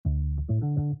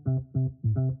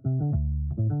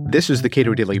This is the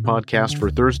Cato Daily Podcast for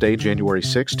Thursday, January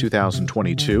 6,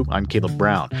 2022. I'm Caleb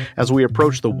Brown. As we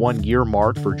approach the one-year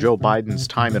mark for Joe Biden's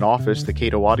time in office, the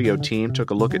Cato Audio team took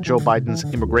a look at Joe Biden's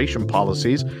immigration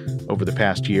policies over the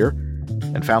past year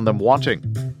and found them wanting.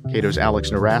 Cato's Alex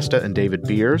Nowrasteh and David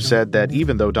Bier said that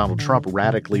even though Donald Trump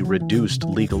radically reduced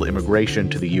legal immigration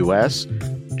to the U.S.,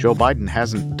 Joe Biden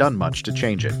hasn't done much to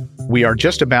change it. We are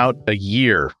just about a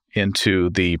year into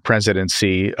the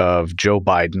presidency of Joe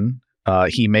Biden.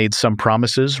 He made some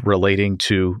promises relating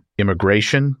to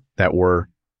immigration that were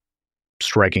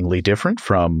strikingly different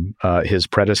from his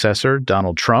predecessor,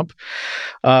 Donald Trump.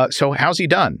 So how's he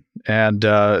done? And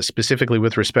specifically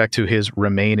with respect to his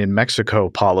Remain in Mexico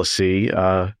policy,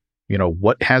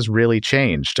 what has really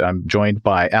changed? I'm joined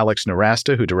by Alex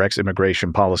Nowrasteh, who directs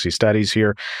immigration policy studies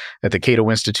here at the Cato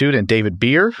Institute, and David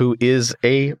Bier, who is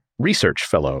a research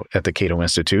fellow at the Cato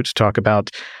Institute, to talk about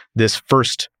this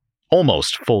first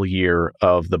almost full year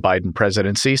of the Biden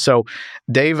presidency. So,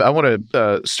 Dave, I want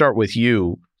to start with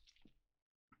you.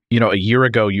 A year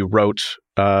ago, you wrote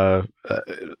a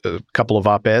couple of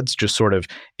op-eds just sort of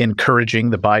encouraging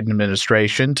the Biden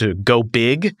administration to go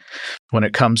big when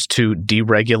it comes to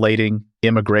deregulating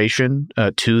immigration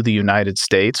to the United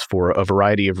States for a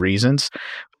variety of reasons.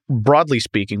 Broadly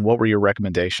speaking, what were your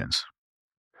recommendations?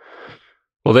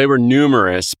 Well, they were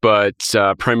numerous, but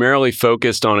primarily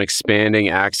focused on expanding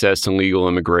access to legal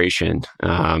immigration.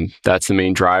 That's the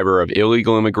main driver of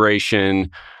illegal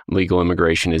immigration. Legal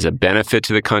immigration is a benefit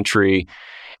to the country.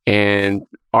 And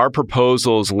our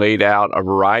proposals laid out a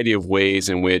variety of ways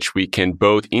in which we can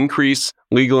both increase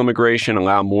legal immigration,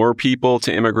 allow more people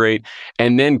to immigrate,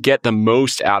 and then get the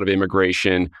most out of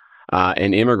immigration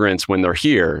and immigrants when they're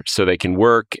here so they can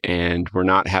work and we're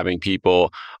not having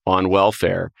people on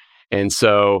welfare. And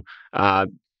so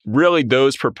really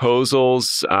those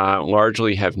proposals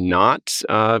largely have not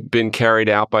been carried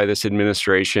out by this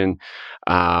administration.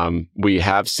 We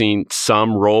have seen some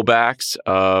rollbacks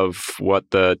of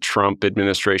what the Trump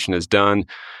administration has done,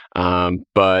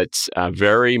 but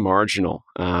very marginal.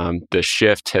 The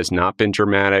shift has not been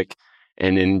dramatic.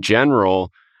 And in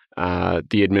general,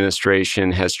 the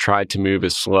administration has tried to move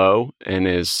as slow and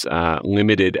as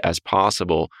limited as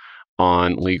possible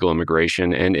on legal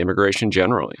immigration and immigration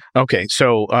generally. Okay,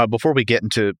 so before we get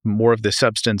into more of the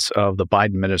substance of the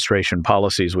Biden administration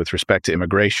policies with respect to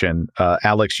immigration,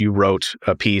 Alex, you wrote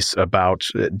a piece about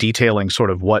detailing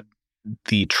sort of what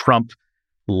the Trump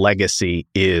legacy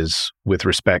is with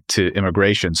respect to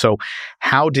immigration. So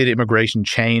how did immigration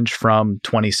change from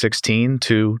 2016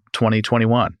 to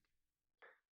 2021?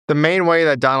 The main way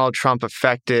that Donald Trump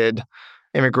affected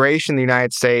immigration in the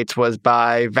United States was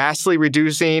by vastly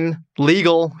reducing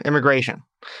legal immigration.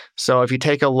 So if you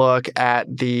take a look at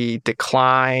the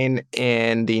decline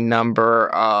in the number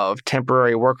of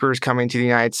temporary workers coming to the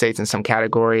United States in some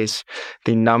categories,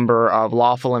 the number of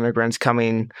lawful immigrants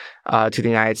coming to the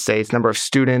United States, number of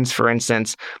students, for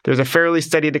instance, there's a fairly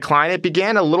steady decline. It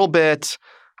began a little bit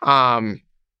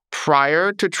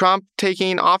prior to Trump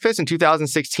taking office. In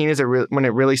 2016 is when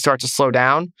it really starts to slow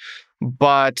down.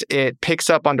 But it picks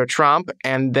up under Trump.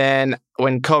 And then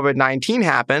when COVID-19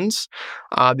 happens,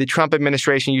 the Trump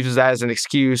administration uses that as an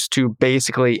excuse to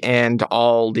basically end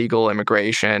all legal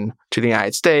immigration to the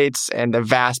United States and the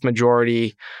vast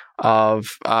majority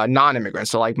of non-immigrants,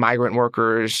 so like migrant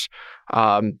workers,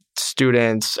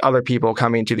 students, other people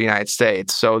coming to the United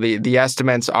States. So the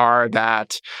estimates are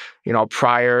that,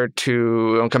 compared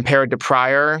to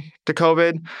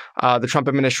COVID, the Trump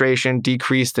administration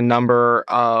decreased the number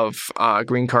of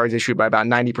green cards issued by about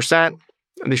 90%.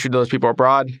 They issued those people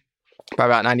abroad by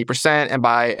about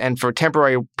 90%, and for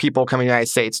temporary people coming to the United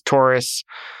States, tourists,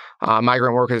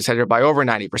 migrant workers, et cetera, by over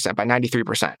 90%, by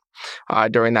 93%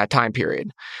 during that time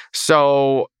period.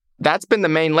 So that's been the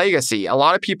main legacy. A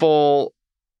lot of people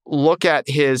look at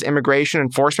his immigration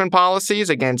enforcement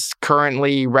policies against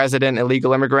currently resident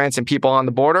illegal immigrants and people on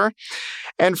the border.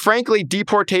 And frankly,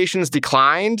 deportations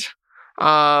declined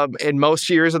in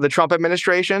most years of the Trump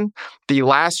administration. The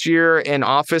last year in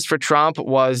office for Trump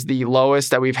was the lowest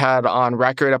that we've had on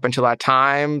record up until that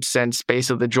time since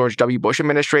basically the George W. Bush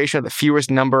administration, the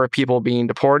fewest number of people being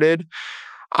deported.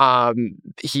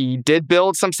 He did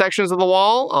build some sections of the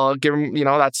wall. I'll give him,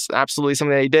 that's absolutely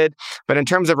something that he did. But in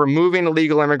terms of removing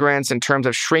illegal immigrants, in terms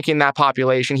of shrinking that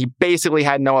population, he basically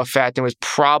had no effect and was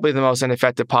probably the most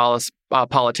ineffective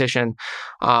politician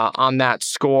on that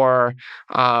score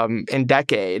in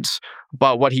decades.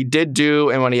 But what he did do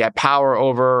and when he had power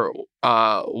over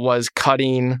was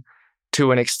cutting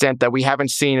to an extent that we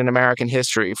haven't seen in American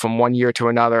history from one year to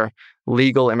another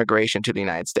legal immigration to the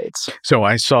United States. So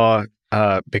I saw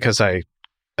because I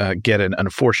get an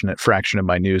unfortunate fraction of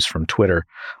my news from Twitter.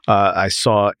 I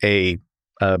saw a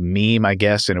meme, I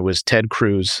guess, and it was Ted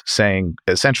Cruz saying,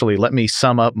 essentially, let me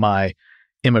sum up my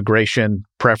immigration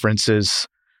preferences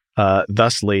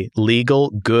thusly: legal,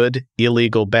 good;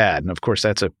 illegal, bad. And of course,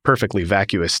 that's a perfectly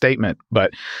vacuous statement.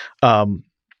 But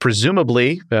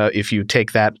presumably, if you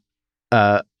take that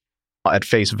at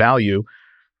face value,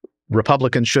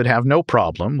 Republicans should have no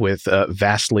problem with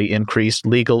vastly increased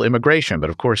legal immigration. But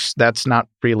of course, that's not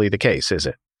really the case, is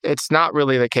it? It's not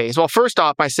really the case. Well, first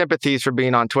off, my sympathies for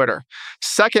being on Twitter.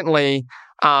 Secondly,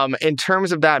 in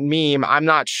terms of that meme, I'm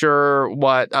not sure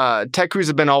what Ted Cruz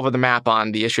has been all over the map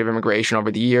on the issue of immigration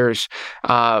over the years.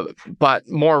 But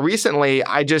more recently,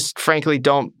 I just frankly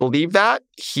don't believe that.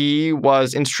 He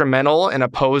was instrumental in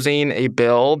opposing a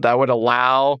bill that would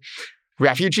allow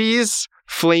refugees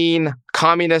fleeing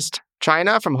communist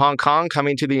China from Hong Kong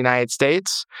coming to the United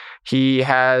States. He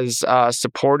has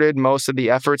supported most of the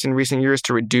efforts in recent years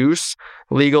to reduce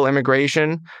legal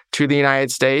immigration to the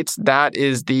United States. That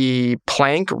is the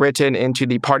plank written into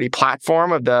the party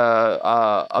platform of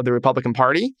the Republican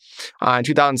Party in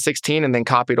 2016, and then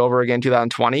copied over again in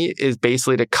 2020, is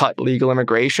basically to cut legal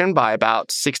immigration by about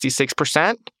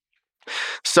 66%.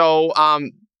 So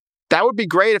that would be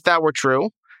great if that were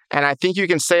true. And I think you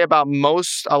can say about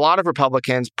a lot of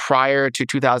Republicans prior to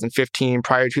 2015,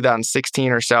 prior to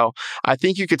 2016 or so, I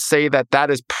think you could say that that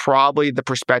is probably the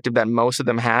perspective that most of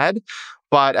them had.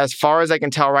 But as far as I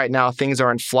can tell right now, things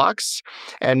are in flux.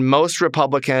 And most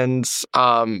Republicans,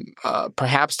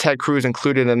 perhaps Ted Cruz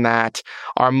included in that,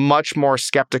 are much more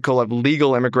skeptical of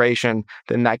legal immigration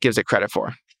than that gives it credit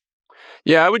for.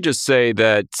 Yeah, I would just say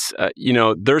that,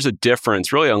 there's a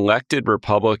difference. Really, elected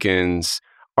Republicans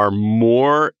are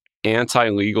more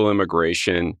anti-legal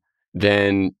immigration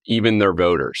than even their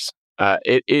voters.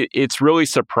 It's really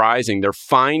surprising. They're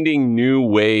finding new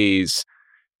ways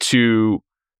to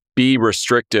be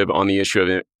restrictive on the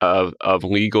issue of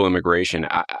legal immigration.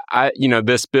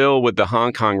 This bill with the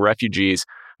Hong Kong refugees,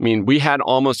 I mean, we had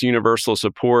almost universal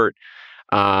support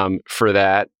for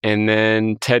that. And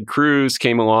then Ted Cruz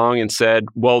came along and said,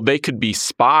 well, they could be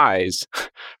spies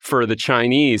for the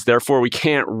Chinese. Therefore, we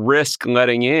can't risk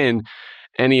letting in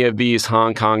any of these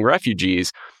Hong Kong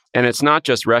refugees. And it's not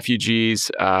just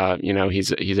refugees.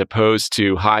 He's opposed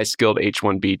to high-skilled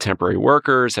H-1B temporary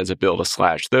workers, has a bill to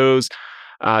slash those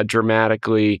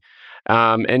dramatically.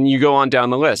 And you go on down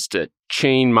the list.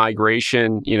 Chain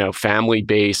migration,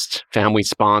 family-based,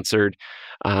 family-sponsored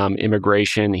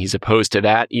immigration. He's opposed to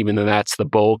that, even though that's the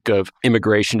bulk of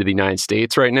immigration to the United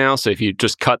States right now. So if you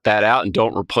just cut that out and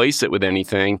don't replace it with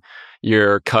anything,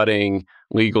 you're cutting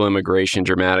legal immigration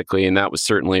dramatically. And that was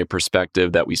certainly a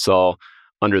perspective that we saw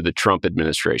under the Trump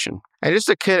administration. And just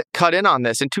to cut in on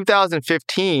this, in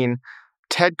 2015,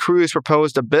 Ted Cruz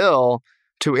proposed a bill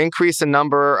to increase the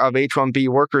number of H-1B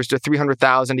workers to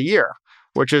 300,000 a year,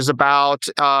 which is about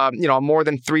a more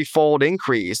than threefold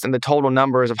increase in the total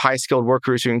numbers of high-skilled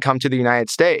workers who can come to the United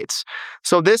States.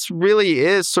 So this really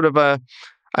is sort of a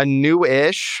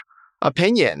new-ish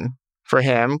opinion for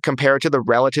him compared to the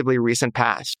relatively recent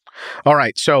past. All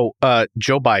right. So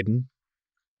Joe Biden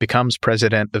becomes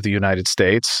president of the United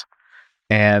States.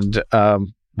 And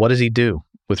what does he do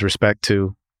with respect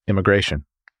to immigration?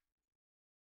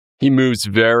 He moves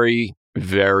very,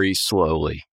 very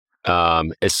slowly.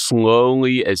 As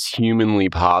slowly as humanly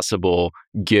possible,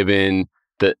 given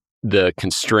the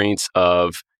constraints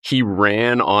of he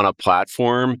ran on a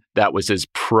platform that was as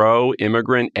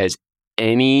pro-immigrant as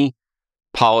any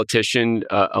politician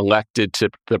elected to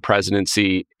the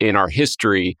presidency in our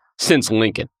history since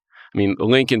Lincoln. I mean,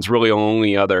 Lincoln's really the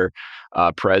only other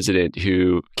president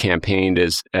who campaigned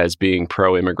as being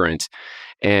pro-immigrant,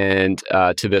 and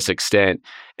to this extent.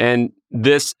 And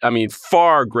this,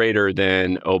 far greater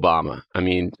than Obama. I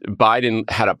mean, Biden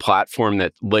had a platform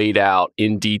that laid out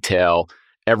in detail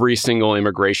every single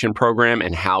immigration program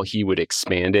and how he would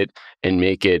expand it and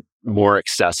make it more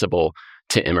accessible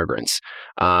to immigrants.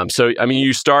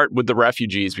 You start with the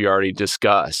refugees we already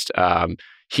discussed.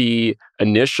 He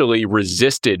initially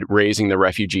resisted raising the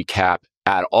refugee cap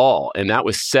at all, and that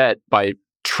was set by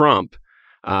Trump,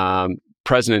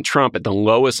 President Trump, at the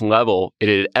lowest level it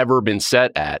had ever been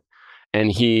set at. And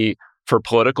he, for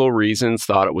political reasons,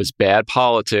 thought it was bad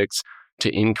politics to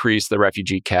increase the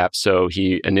refugee cap. So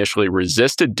he initially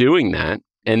resisted doing that.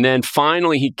 And then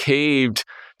finally, he caved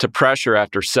to pressure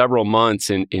after several months.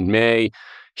 In May,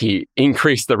 he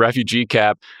increased the refugee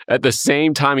cap. At the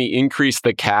same time he increased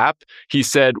the cap, he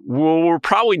said, well, we're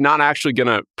probably not actually going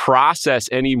to process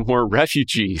any more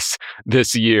refugees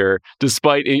this year,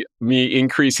 despite me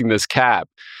increasing this cap.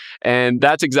 And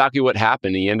that's exactly what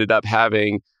happened. He ended up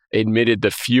having admitted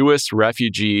the fewest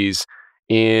refugees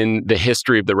in the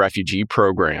history of the refugee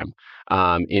program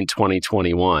in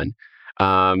 2021.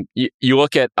 You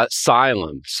look at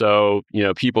asylum. So,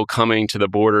 people coming to the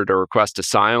border to request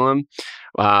asylum.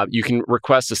 You can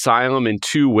request asylum in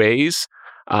two ways.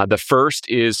 The first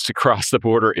is to cross the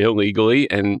border illegally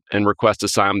and request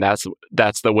asylum.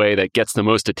 That's the way that gets the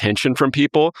most attention from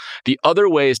people. The other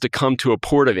way is to come to a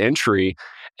port of entry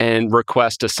and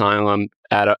request asylum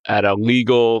at a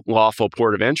legal, lawful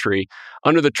port of entry.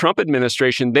 Under the Trump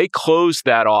administration, they closed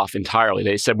that off entirely.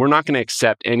 They said, we're not going to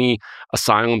accept any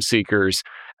asylum seekers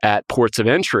at ports of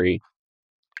entry.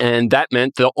 And that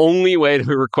meant the only way to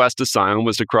request asylum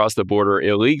was to cross the border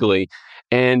illegally.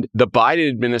 And the Biden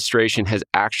administration has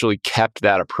actually kept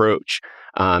that approach,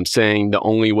 saying the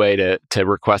only way to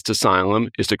request asylum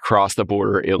is to cross the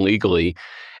border illegally.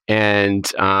 And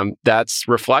that's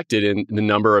reflected in the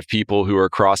number of people who are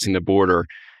crossing the border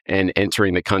and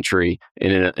entering the country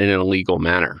in an illegal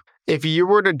manner. If you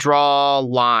were to draw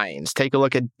lines, take a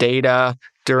look at data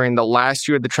during the last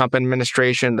year of the Trump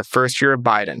administration, the first year of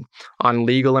Biden, on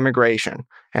legal immigration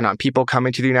and on people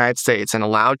coming to the United States and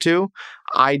allowed to,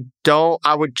 and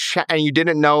you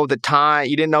didn't know the time,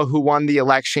 you didn't know who won the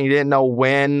election, you didn't know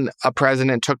when a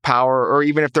president took power, or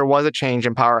even if there was a change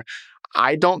in power,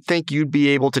 I don't think you'd be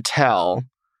able to tell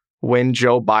when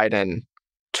Joe Biden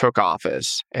took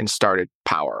office and started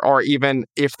power, or even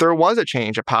if there was a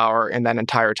change of power in that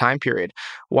entire time period.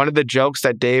 One of the jokes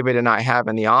that David and I have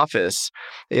in the office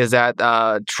is that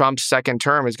Trump's second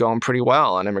term is going pretty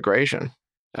well on immigration.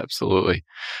 Absolutely.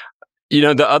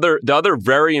 The other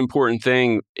very important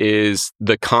thing is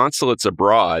the consulates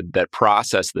abroad that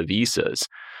process the visas.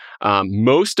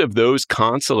 Most of those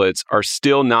consulates are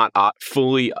still not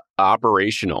fully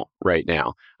operational right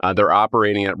now. They're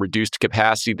operating at reduced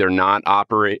capacity. They're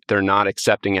not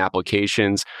accepting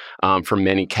applications from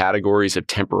many categories of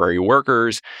temporary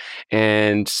workers.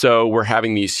 And so we're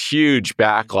having these huge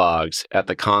backlogs at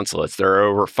the consulates. There are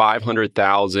over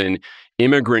 500,000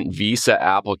 immigrant visa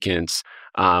applicants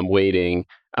waiting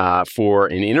for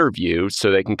an interview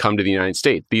so they can come to the United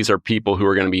States. These are people who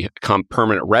are going to become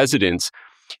permanent residents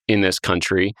in this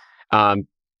country.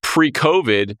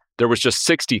 Pre-COVID, there was just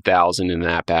 60,000 in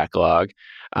that backlog.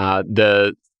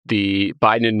 The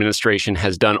Biden administration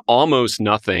has done almost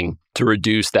nothing to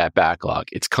reduce that backlog.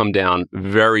 It's come down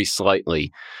very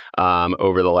slightly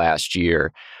over the last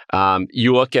year.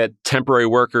 You look at temporary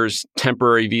workers,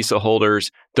 temporary visa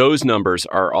holders, those numbers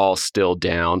are all still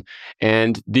down.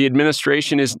 And the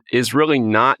administration is really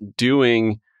not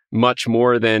doing much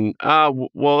more than,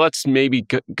 let's maybe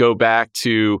go back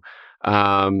to,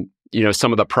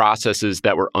 some of the processes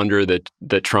that were under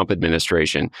the Trump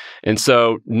administration. And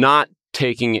so not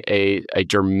taking a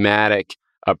dramatic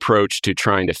approach to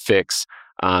trying to fix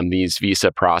these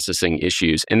visa processing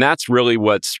issues. And that's really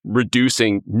what's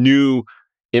reducing new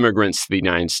immigrants to the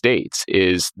United States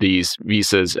is these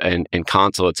visas and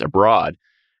consulates abroad.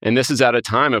 And this is at a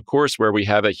time, of course, where we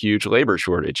have a huge labor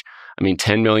shortage.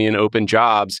 10 million open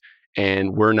jobs,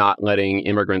 and we're not letting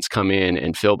immigrants come in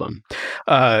and fill them.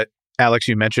 Alex,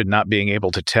 you mentioned not being able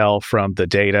to tell from the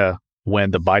data when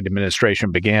the Biden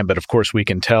administration began, but of course we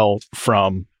can tell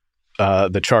from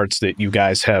the charts that you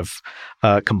guys have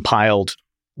compiled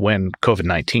when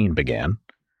COVID-19 began.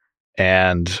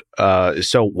 And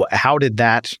so how did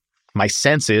that, my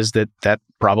sense is that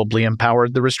probably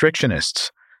empowered the restrictionists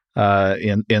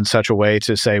in such a way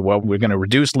to say, well, we're going to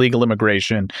reduce legal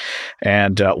immigration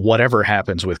and whatever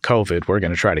happens with COVID, we're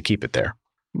going to try to keep it there.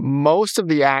 Most of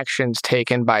the actions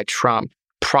taken by Trump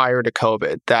prior to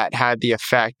COVID that had the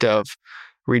effect of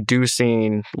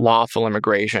reducing lawful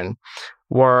immigration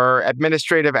were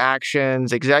administrative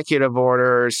actions, executive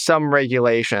orders, some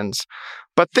regulations,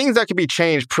 but things that could be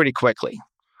changed pretty quickly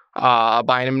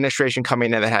by an administration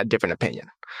coming in that had a different opinion.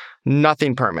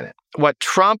 Nothing permanent. What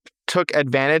Trump took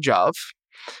advantage of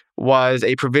was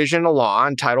a provision in the law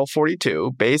in Title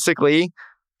 42, basically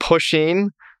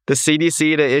pushing the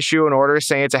CDC to issue an order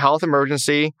saying it's a health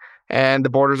emergency and the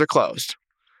borders are closed.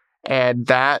 And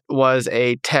that was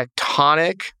a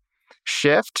tectonic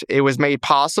shift. It was made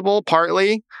possible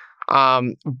partly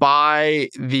by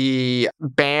the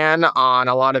ban on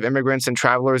a lot of immigrants and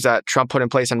travelers that Trump put in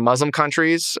place in Muslim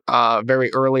countries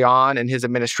very early on in his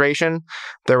administration.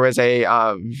 There was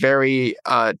a very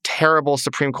terrible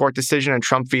Supreme Court decision in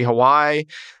Trump v. Hawaii,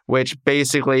 which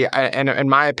basically, and in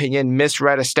my opinion,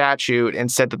 misread a statute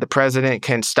and said that the president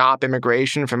can stop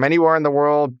immigration from anywhere in the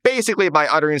world, basically by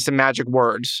uttering some magic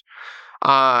words.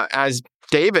 As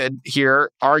David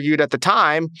here argued at the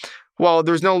time, well,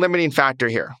 there's no limiting factor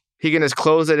here. he can just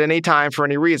close at any time for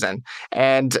any reason.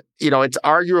 And, it's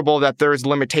arguable that there's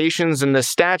limitations in the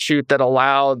statute that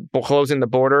allow closing the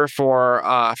border for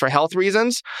health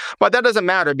reasons. But that doesn't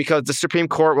matter because the Supreme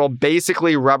Court will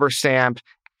basically rubber stamp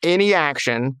any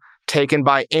action taken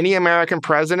by any American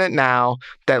president now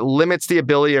that limits the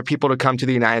ability of people to come to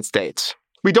the United States.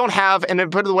 We don't have, and to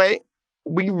put it away,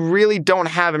 we really don't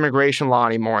have immigration law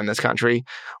anymore in this country.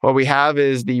 What we have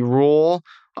is the rule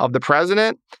of the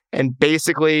president and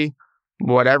basically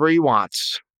whatever he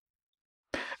wants.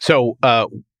 So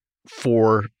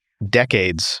for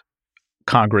decades,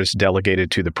 Congress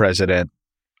delegated to the president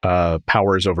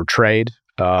powers over trade.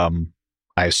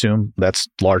 I assume that's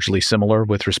largely similar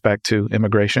with respect to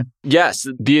immigration? Yes,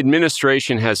 the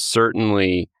administration has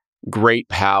certainly great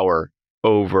power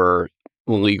over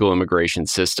the legal immigration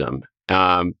system.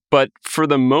 But for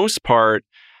the most part,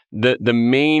 the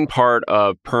main part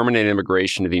of permanent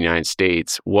immigration to the United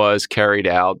States was carried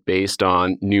out based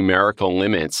on numerical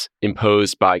limits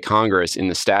imposed by Congress in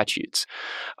the statutes.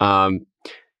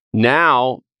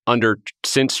 Now,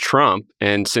 since Trump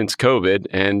and since COVID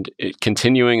and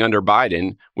continuing under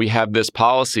Biden, we have this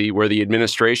policy where the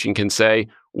administration can say,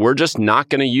 we're just not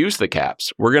going to use the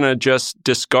caps. We're going to just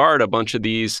discard a bunch of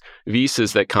these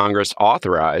visas that Congress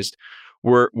authorized.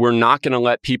 We're not going to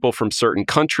let people from certain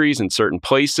countries and certain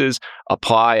places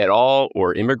apply at all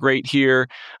or immigrate here.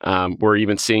 We're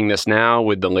even seeing this now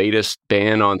with the latest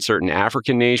ban on certain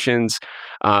African nations.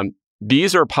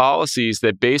 These are policies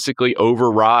that basically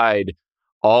override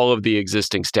all of the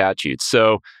existing statutes.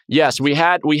 So yes, we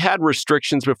had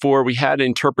restrictions before, we had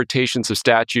interpretations of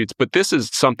statutes, but this is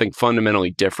something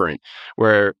fundamentally different,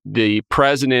 where the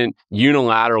president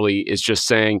unilaterally is just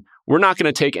saying, we're not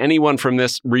going to take anyone from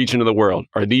this region of the world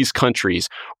or these countries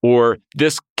or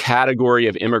this category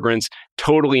of immigrants,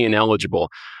 totally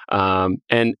ineligible.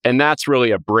 And that's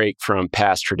really a break from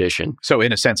past tradition. So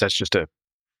in a sense, that's just a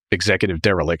executive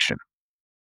dereliction.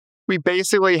 We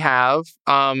basically have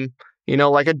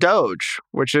like a doge,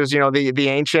 which is, the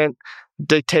ancient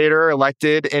dictator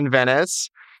elected in Venice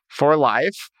for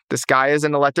life. This guy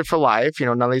isn't elected for life.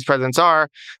 None of these presidents are.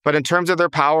 But in terms of their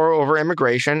power over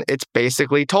immigration, it's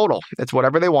basically total. It's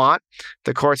whatever they want.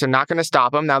 The courts are not going to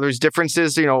stop them. Now, there's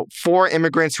differences, for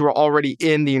immigrants who are already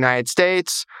in the United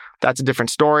States. That's a different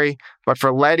story. But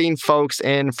for letting folks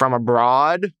in from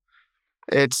abroad,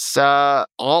 it's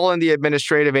all in the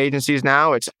administrative agencies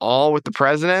now. It's all with the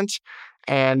president.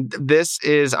 And this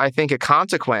is, I think, a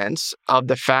consequence of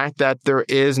the fact that there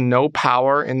is no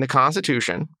power in the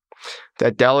Constitution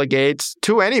that delegates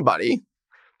to anybody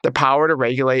the power to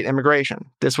regulate immigration.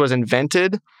 This was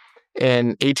invented in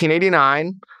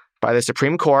 1889 by the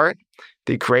Supreme Court.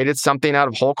 They created something out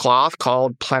of whole cloth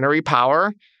called plenary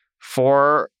power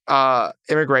for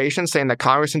immigration, saying that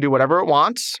Congress can do whatever it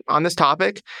wants on this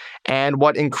topic. And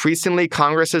what increasingly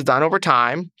Congress has done over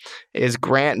time is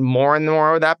grant more and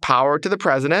more of that power to the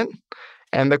president.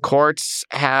 And the courts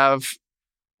have,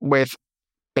 with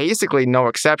basically no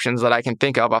exceptions that I can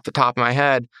think of off the top of my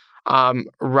head,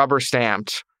 rubber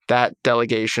stamped that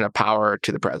delegation of power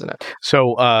to the president.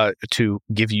 So to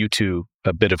give you two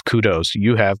a bit of kudos,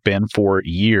 you have been for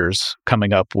years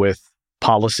coming up with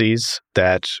policies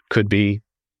that could be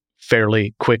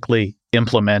fairly quickly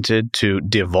implemented to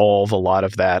devolve a lot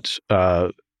of that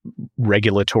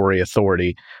regulatory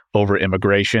authority over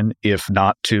immigration, if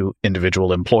not to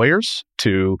individual employers,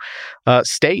 to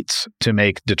states to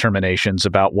make determinations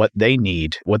about what they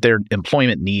need, what their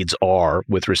employment needs are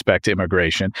with respect to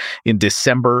immigration. In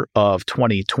December of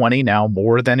 2020, now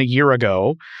more than a year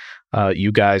ago,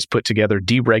 you guys put together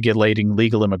Deregulating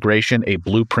Legal Immigration, a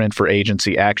blueprint for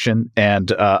agency action.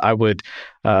 And I would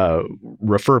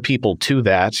refer people to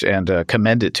that and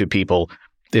commend it to people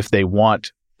if they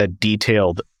want a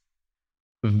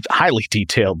highly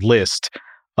detailed list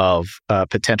of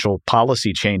potential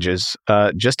policy changes.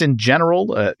 Just in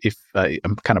general, if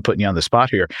I'm kind of putting you on the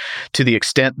spot here, to the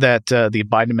extent that the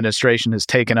Biden administration has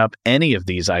taken up any of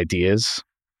these ideas,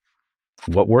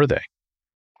 what were they?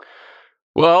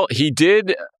 Well, he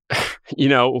did, I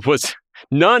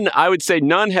would say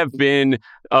none have been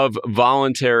of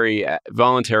voluntary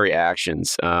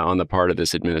actions on the part of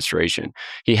this administration.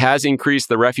 He has increased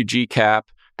the refugee cap.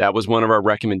 That was one of our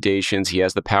recommendations. He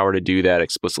has the power to do that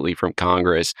explicitly from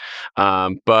Congress.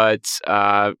 But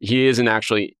he isn't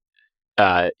actually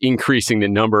increasing the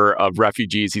number of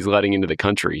refugees he's letting into the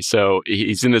country. So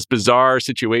he's in this bizarre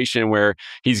situation where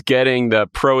he's getting the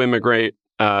pro-immigrant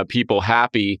people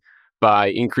happy by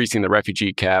increasing the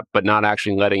refugee cap, but not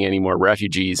actually letting any more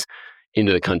refugees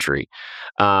into the country.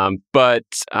 But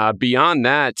beyond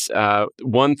that,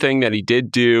 one thing that he did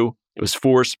do It was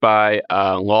forced by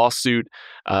a lawsuit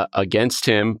against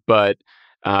him, but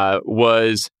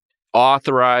was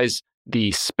authorized the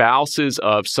spouses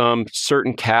of some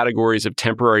certain categories of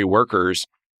temporary workers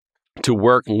to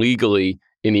work legally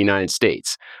in the United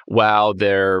States while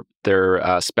their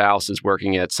spouse is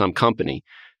working at some company.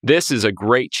 This is a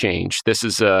great change. This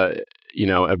is a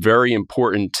very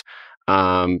important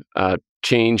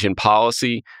change in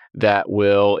policy that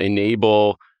will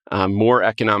enable more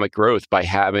economic growth by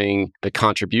having the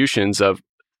contributions of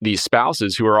these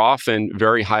spouses who are often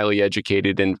very highly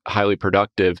educated and highly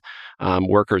productive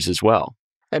workers as well.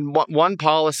 And one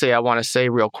policy I want to say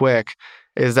real quick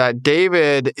is that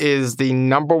David is the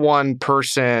number one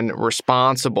person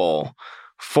responsible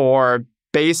for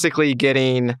basically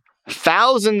getting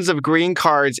thousands of green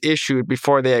cards issued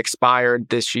before they expired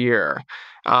this year.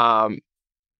 And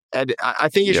I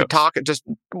think you should talk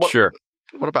Sure.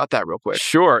 What about that real quick?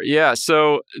 Sure. Yeah.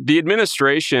 So the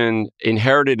administration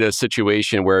inherited a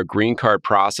situation where green card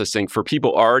processing for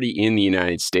people already in the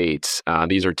United States,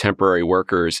 these are temporary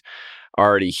workers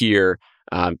already here,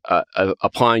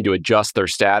 applying to adjust their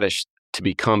status to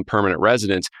become permanent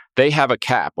residents, they have a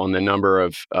cap on the number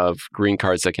of green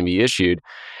cards that can be issued.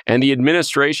 And the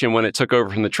administration, when it took over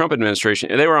from the Trump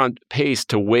administration, they were on pace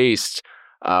to waste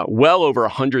well over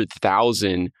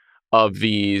 100,000 of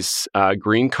these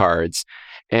green cards.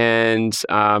 And,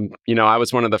 I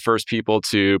was one of the first people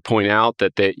to point out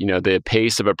that the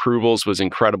pace of approvals was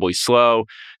incredibly slow,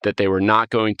 that they were not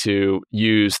going to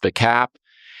use the cap.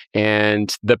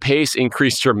 And the pace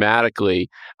increased dramatically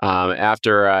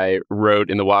after I wrote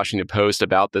in the Washington Post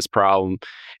about this problem.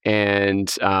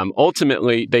 And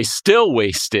ultimately, they still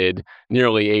wasted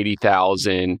nearly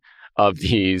 80,000 of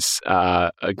these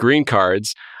green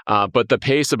cards. But the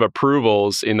pace of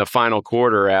approvals in the final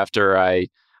quarter after I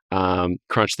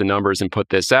crunched the numbers and put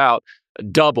this out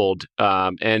doubled.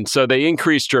 And so they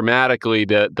increased dramatically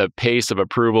the pace of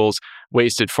approvals,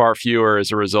 wasted far fewer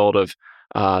as a result of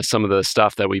some of the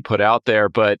stuff that we put out there.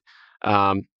 But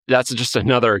that's just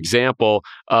another example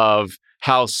of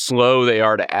how slow they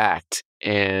are to act.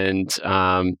 And,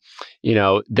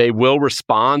 they will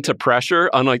respond to pressure.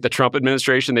 Unlike the Trump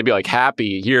administration, they'd be like,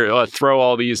 happy, here, let's throw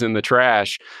all these in the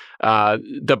trash.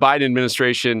 The Biden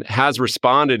administration has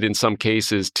responded in some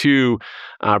cases to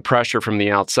pressure from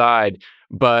the outside,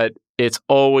 but it's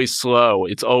always slow.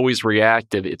 It's always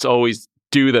reactive. It's always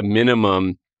do the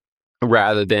minimum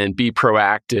rather than be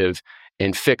proactive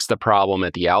and fix the problem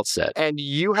at the outset. And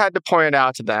you had to point it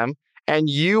out to them, and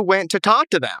you went to talk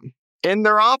to them in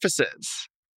their offices,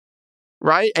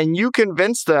 right? And you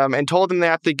convinced them and told them they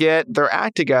have to get their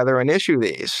act together and issue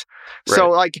these. Right.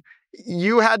 So,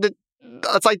 you had to,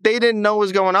 it's like they didn't know what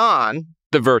was going on.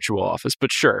 The virtual office, but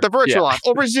sure. The virtual office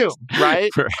over Zoom,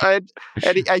 right? Right.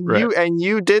 And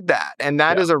you did that. And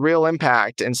that is a real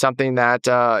impact and something that,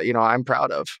 I'm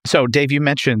proud of. So, Dave, you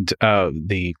mentioned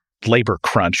the labor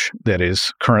crunch that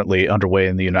is currently underway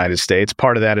in the United States.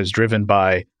 Part of that is driven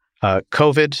by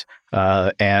COVID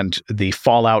and the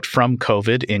fallout from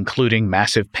COVID, including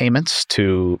massive payments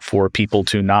for people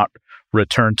to not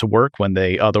return to work when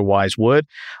they otherwise would.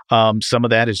 Some of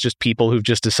that is just people who've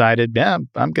just decided,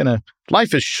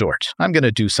 life is short. I'm going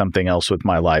to do something else with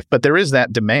my life. But there is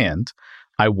that demand.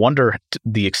 I wonder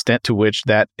the extent to which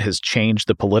that has changed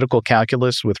the political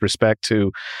calculus with respect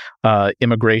to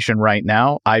immigration right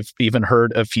now. I've even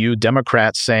heard a few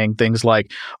Democrats saying things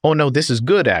like, oh, no, this is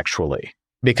good, actually,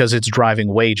 because it's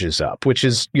driving wages up, which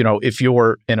is, if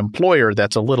you're an employer,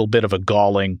 that's a little bit of a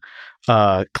galling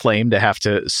claim to have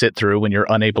to sit through when you're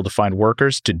unable to find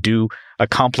workers to do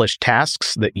accomplished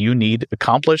tasks that you need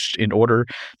accomplished in order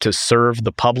to serve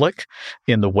the public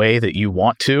in the way that you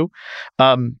want to.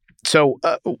 So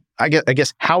I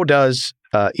guess how does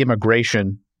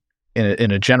immigration,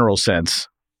 in a general sense,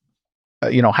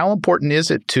 how important is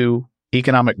it to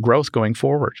economic growth going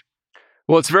forward?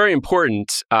 Well, it's very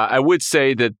important. I would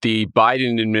say that the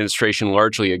Biden administration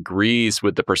largely agrees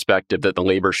with the perspective that the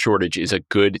labor shortage is a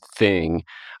good thing,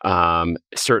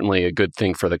 certainly a good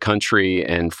thing for the country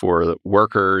and for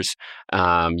workers,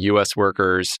 U.S.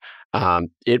 workers.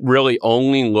 It really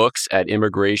only looks at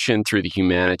immigration through the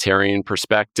humanitarian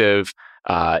perspective.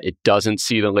 It doesn't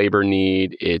see the labor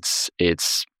need. It's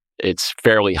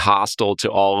fairly hostile to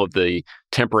all of the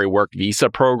temporary work visa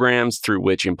programs through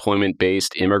which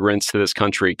employment-based immigrants to this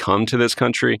country come to this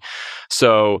country.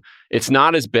 So it's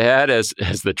not as bad as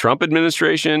the Trump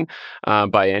administration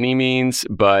by any means,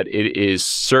 but it is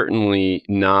certainly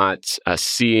not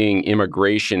seeing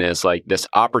immigration as like this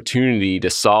opportunity to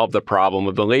solve the problem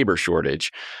of the labor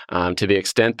shortage. To the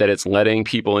extent that it's letting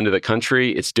people into the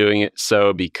country, it's doing it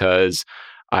so because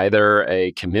either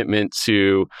a commitment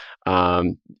to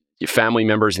family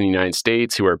members in the United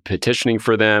States who are petitioning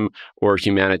for them or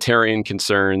humanitarian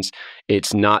concerns.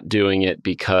 It's not doing it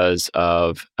because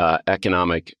of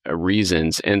economic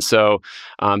reasons. And so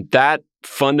that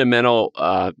fundamental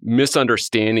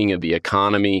misunderstanding of the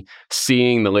economy,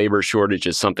 seeing the labor shortage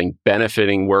as something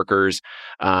benefiting workers,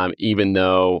 even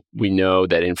though we know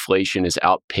that inflation is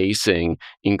outpacing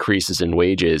increases in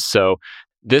wages. So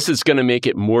this is going to make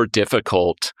it more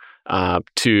difficult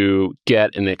to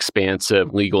get an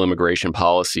expansive legal immigration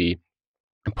policy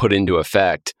put into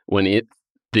effect when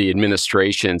the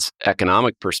administration's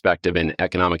economic perspective and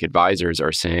economic advisors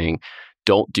are saying,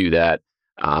 don't do that,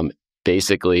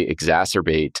 basically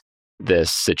exacerbate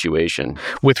this situation.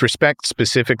 With respect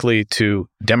specifically to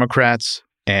Democrats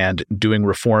and doing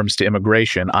reforms to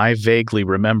immigration, I vaguely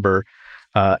remember,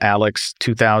 Alex,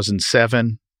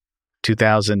 2007,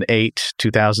 2008,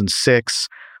 2006,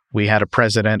 we had a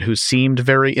president who seemed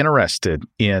very interested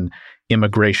in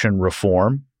immigration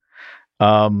reform,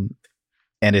 and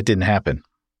it didn't happen.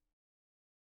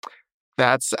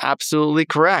 That's absolutely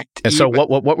correct. And so, what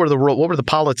were the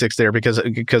politics there?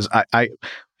 Because I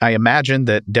imagine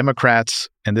that Democrats,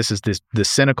 and this is the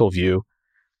cynical view,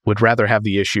 would rather have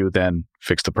the issue than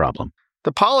fix the problem.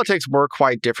 The politics were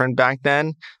quite different back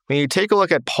then. When you take a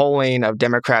look at polling of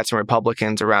Democrats and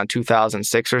Republicans around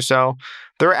 2006 or so,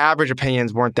 their average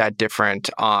opinions weren't that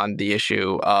different on the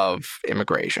issue of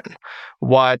immigration.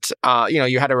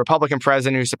 You had a Republican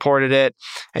president who supported it,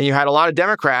 and you had a lot of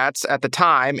Democrats at the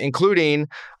time, including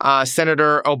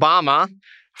Senator Obama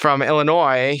from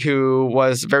Illinois, who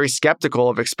was very skeptical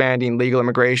of expanding legal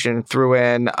immigration, threw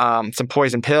in some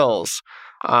poison pills.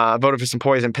 Voted for some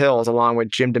poison pills along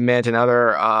with Jim DeMint and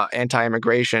other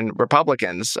anti-immigration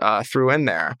Republicans threw in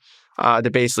there to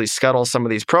basically scuttle some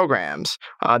of these programs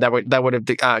that would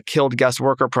have killed guest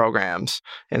worker programs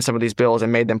in some of these bills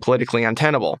and made them politically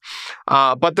untenable.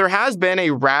 But there has been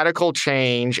a radical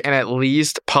change in at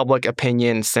least public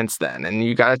opinion since then. And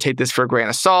you got to take this for a grain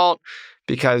of salt,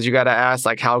 because you got to ask,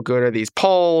 how good are these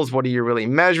polls? What are you really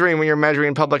measuring when you're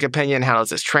measuring public opinion? How does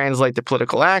this translate to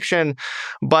political action?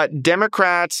 But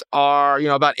Democrats are,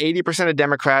 about 80% of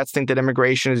Democrats think that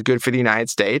immigration is good for the United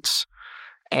States.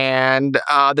 And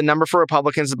the number for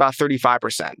Republicans is about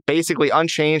 35%, basically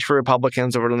unchanged for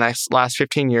Republicans over the last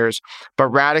 15 years, but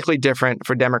radically different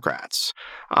for Democrats.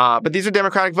 But these are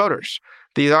Democratic voters.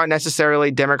 These aren't necessarily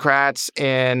Democrats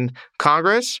in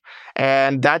Congress.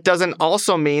 And that doesn't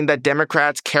also mean that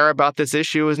Democrats care about this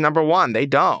issue as number one. They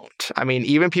don't. I mean,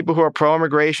 even people who are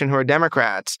pro-immigration who are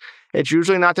Democrats, it's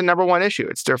usually not the number one issue.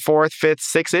 It's their fourth, fifth,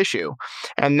 sixth issue.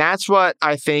 And that's what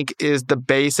I think is the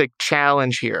basic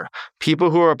challenge here.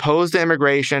 People who are opposed to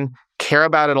immigration care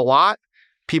about it a lot.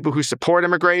 People who support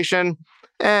immigration,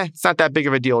 it's not that big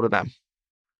of a deal to them.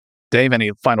 Dave,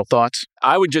 any final thoughts?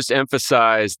 I would just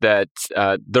emphasize that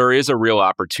there is a real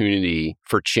opportunity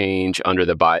for change under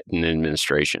the Biden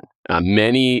administration.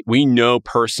 We know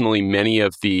personally many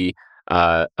of the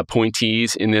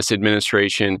appointees in this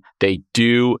administration. They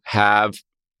do have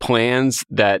plans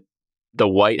that the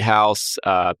White House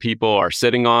people are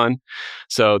sitting on.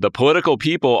 So the political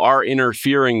people are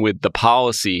interfering with the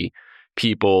policy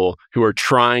people who are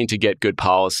trying to get good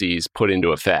policies put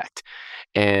into effect.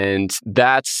 And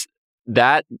that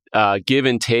give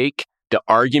and take, the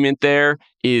argument there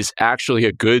is actually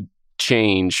a good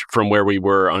change from where we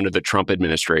were under the Trump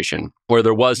administration, where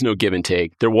there was no give and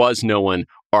take. There was no one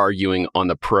arguing on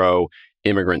the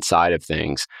pro-immigrant side of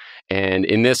things. And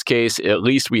in this case, at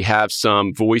least we have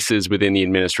some voices within the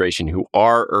administration who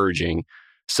are urging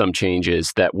some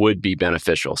changes that would be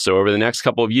beneficial. So over the next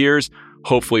couple of years,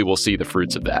 hopefully we'll see the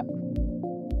fruits of that.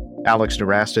 Alex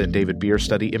Nowrasteh and David Bier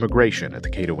study immigration at the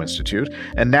Cato Institute.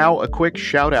 And now a quick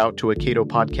shout out to a Cato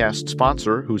podcast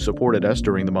sponsor who supported us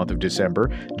during the month of December,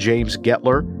 James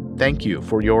Gettler. Thank you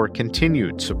for your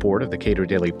continued support of the Cato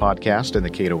Daily Podcast and the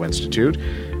Cato Institute.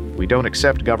 We don't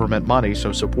accept government money,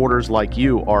 so supporters like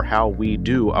you are how we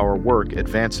do our work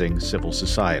advancing civil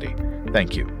society.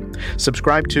 Thank you.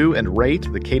 Subscribe to and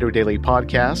rate the Cato Daily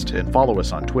Podcast and follow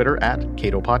us on Twitter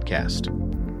 @Cato Podcast.